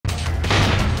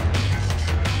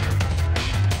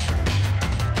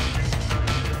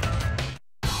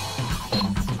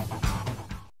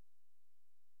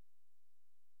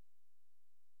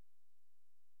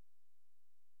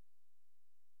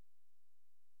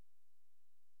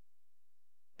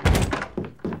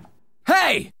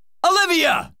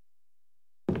Olivia!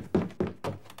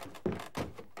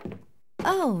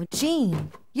 Oh,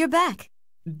 Gene, you're back.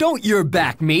 Don't you're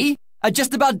back me! I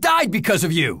just about died because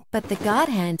of you! But the God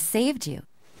Hand saved you,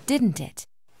 didn't it?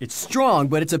 It's strong,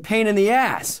 but it's a pain in the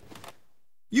ass.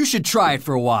 You should try it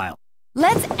for a while.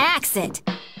 Let's axe it!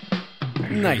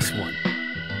 Nice one.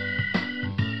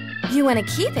 You want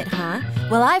to keep it, huh?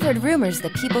 Well, I've heard rumors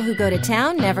that people who go to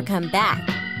town never come back.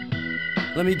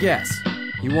 Let me guess.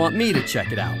 You want me to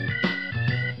check it out?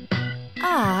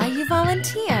 Ah, you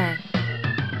volunteer.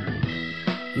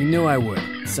 You knew I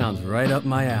would. Sounds right up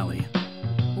my alley.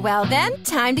 Well then,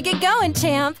 time to get going,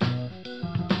 champ.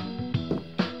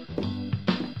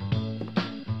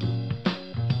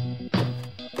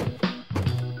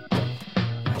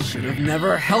 I should have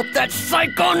never helped that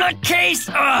psycho nutcase!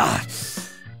 Ugh!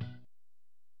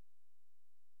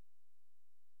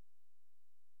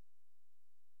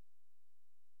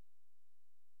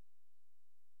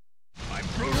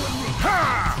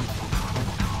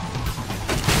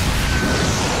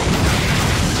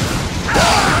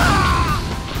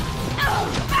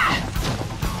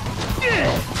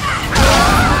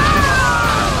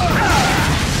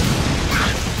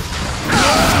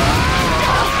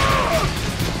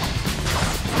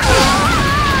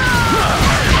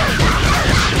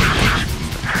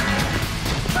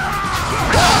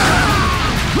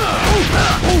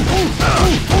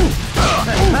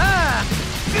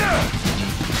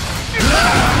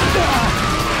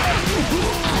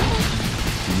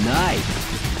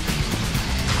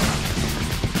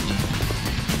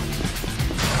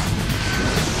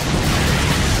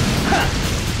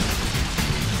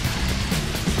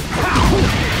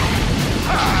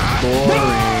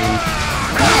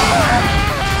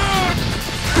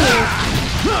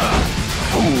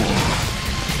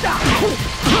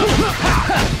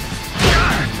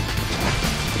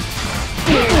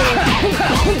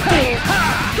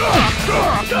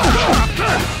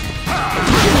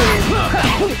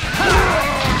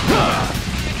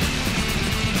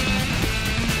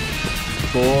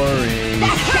 Boring.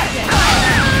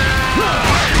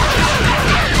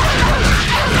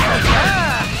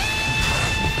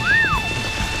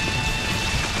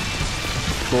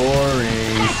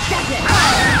 Boring.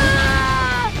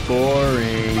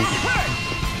 Boring.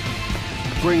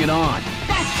 Bring it on.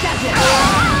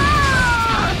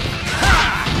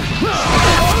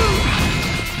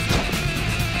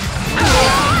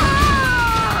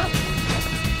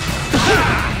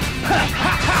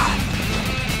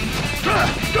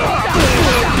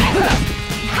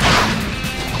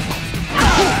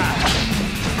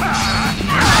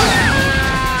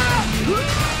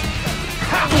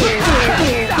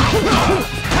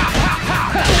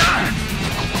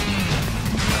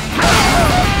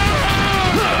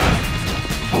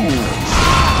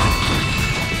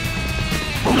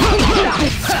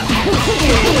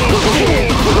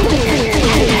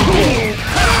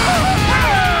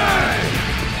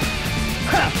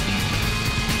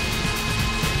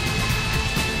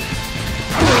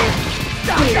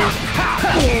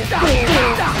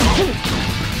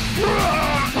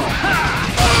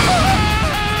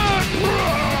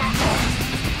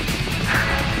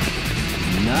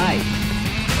 Nice.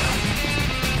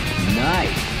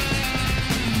 Nice.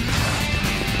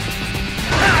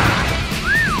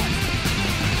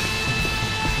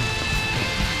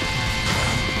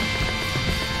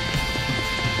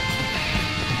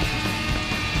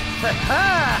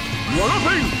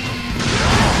 Walloping!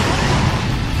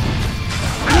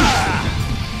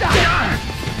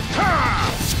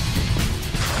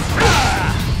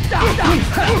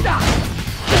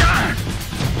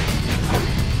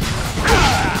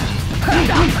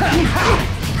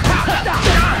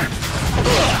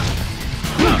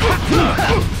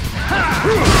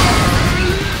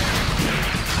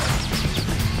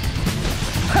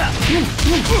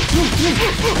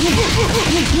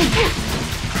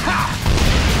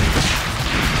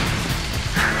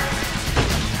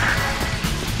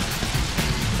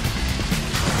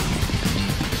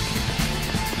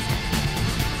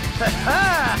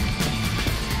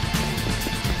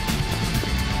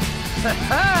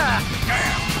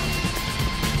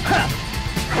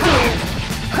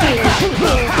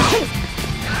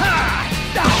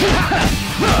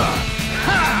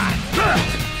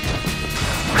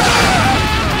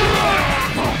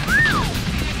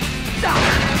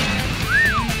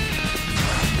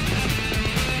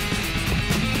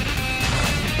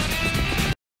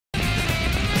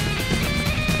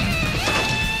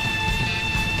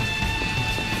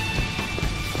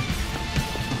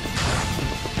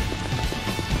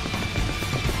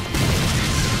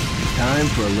 Time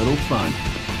for a little fun.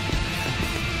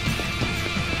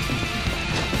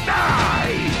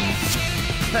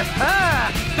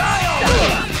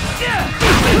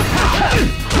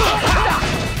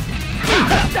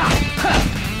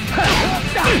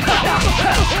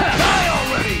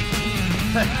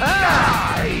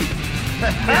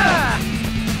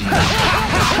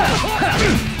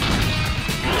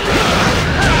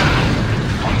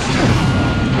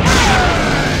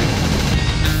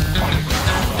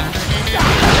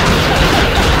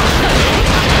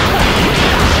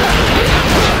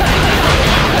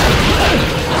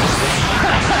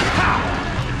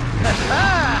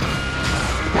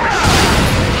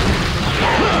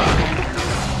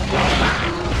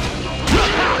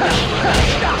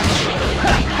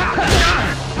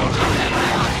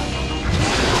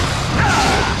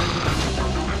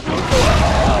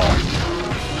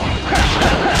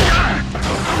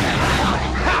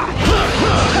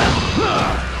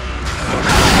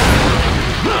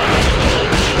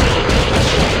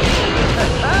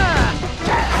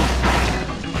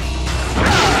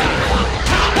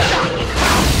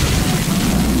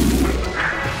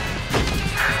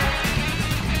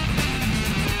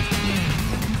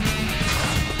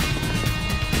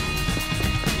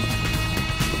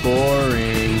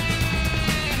 Boring.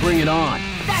 Bring it on.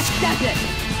 That's it.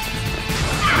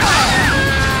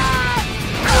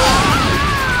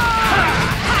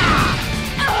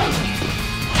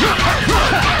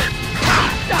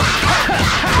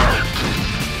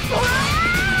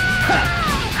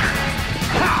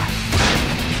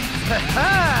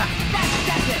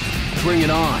 Bring it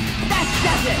on.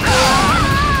 That's it.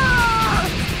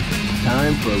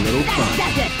 Time for a little fun.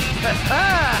 That's it.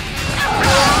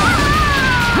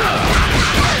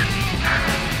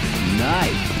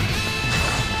 Nice.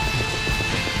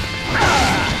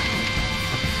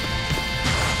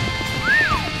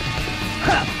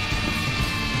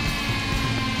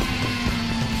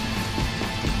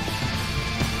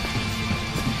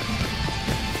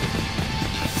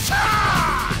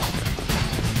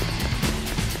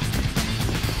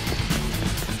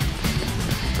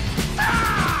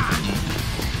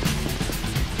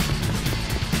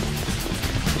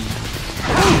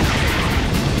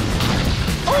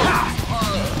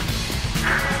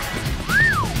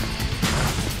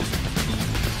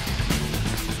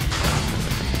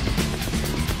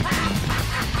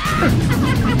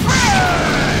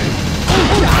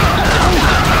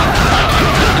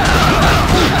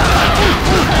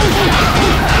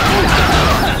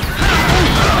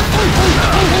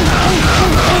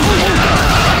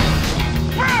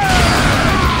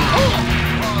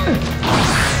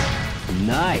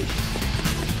 Nice.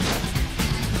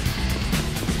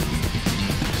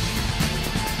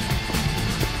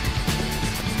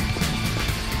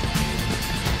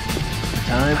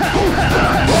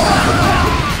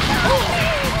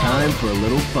 Time for a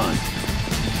little fun.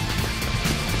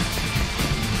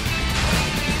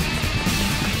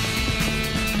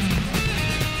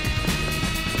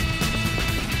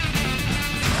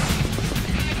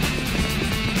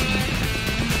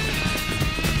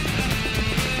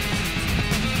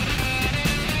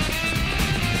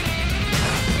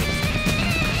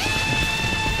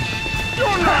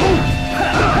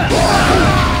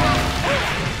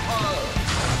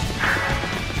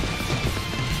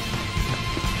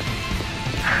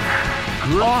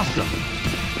 Awesome!